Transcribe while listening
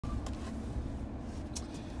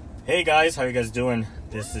Hey guys, how you guys doing?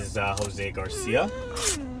 This is Jose Garcia.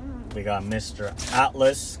 We got Mr.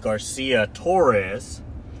 Atlas Garcia Torres.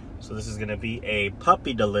 So this is gonna be a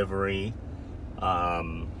puppy delivery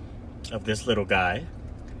of this little guy.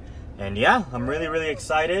 And yeah, I'm really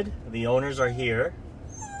excited. The owners are here.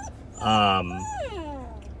 And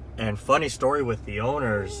funny story with the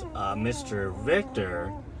owners, Mr.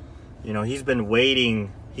 Victor, you know, he's been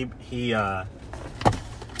waiting. Oops.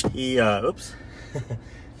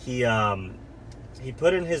 He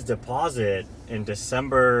put in his deposit in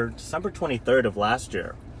December 23rd of last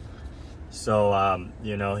year. So,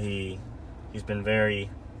 you know, he's been very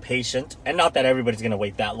patient, and not that everybody's gonna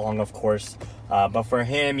wait that long, of course, but for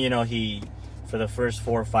him, you know, for the first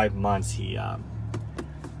 4 or 5 months,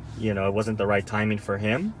 you know, it wasn't the right timing for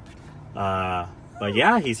him. But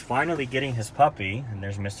yeah, he's finally getting his puppy, and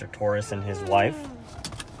there's Mr. Torres and his wife.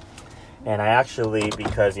 And I actually,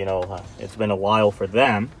 because, you know, it's been a while for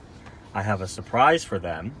them, I have a surprise for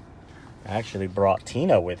them. I actually brought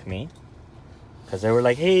Tina with me because they were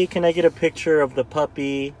like, hey, can I get a picture of the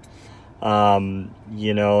puppy?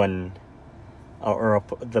 You know, and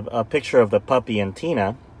a picture of the puppy and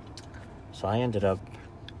Tina. So I ended up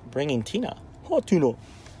bringing Tina. Oh, Tina.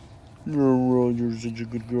 You're such a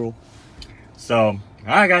good girl. So, all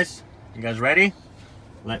right, guys. You guys ready?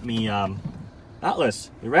 Let me,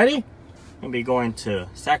 Atlas, you ready? I'm gonna be going to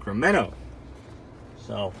Sacramento.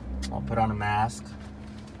 So I'll put on a mask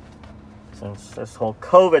since this whole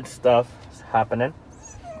COVID stuff is happening.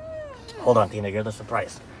 Hold on, Tina, you're the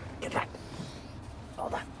surprise. Get back.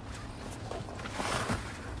 Hold on.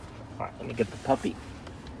 All right, let me get the puppy.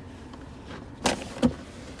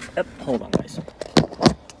 Yep, hold on, guys.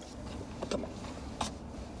 Come on.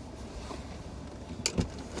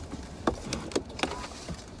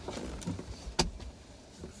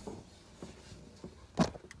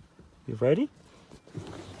 You ready?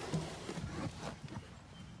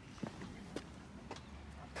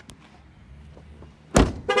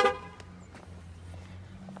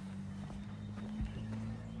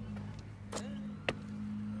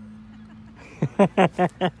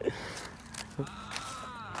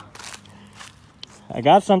 I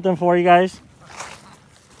got something for you guys. It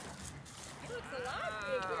looks a lot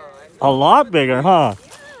bigger. A lot bigger, huh? Yeah.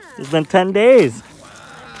 It's been 10 days.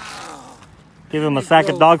 Wow. Give him a sack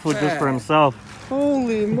of dog food just for himself.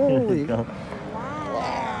 Holy moly. Wow.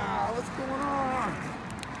 Wow, what's going on?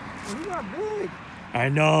 Oh, he got big. I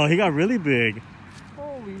know, he got really big.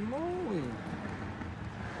 Holy moly.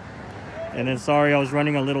 And then sorry I was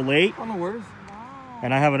running a little late. Oh, no worries.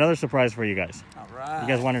 And I have another surprise for you guys. All right. You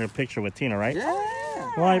guys wanted a picture with Tina, right? Yeah.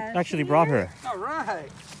 Well, I actually brought her. All right.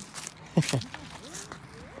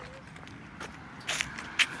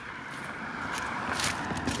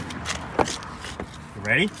 You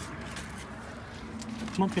ready?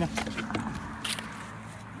 Come on, Tina.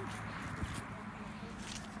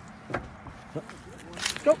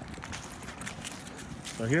 Go.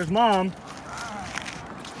 So here's Mom.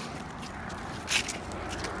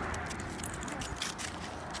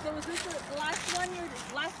 So was this the last one, your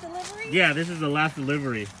last delivery? Yeah, this is the last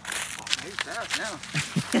delivery. Oh, he's fast now.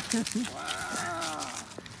 Wow.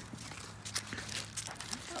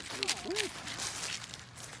 That's pretty quick.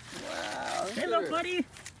 Wow. Hey, little buddy.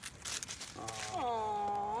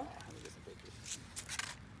 Aww.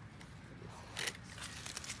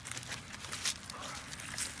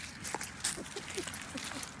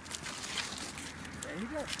 There you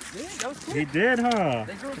go. Yeah, that was quick. He did, huh?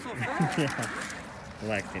 They grow so fast. Yeah.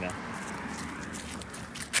 Relax, Tina.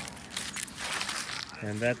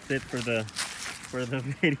 And that's it for the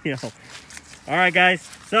video. All right, guys.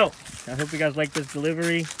 So I hope you guys like this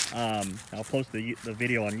delivery. I'll post the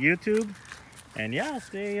video on YouTube. And yeah, I'll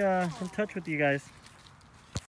stay in touch with you guys.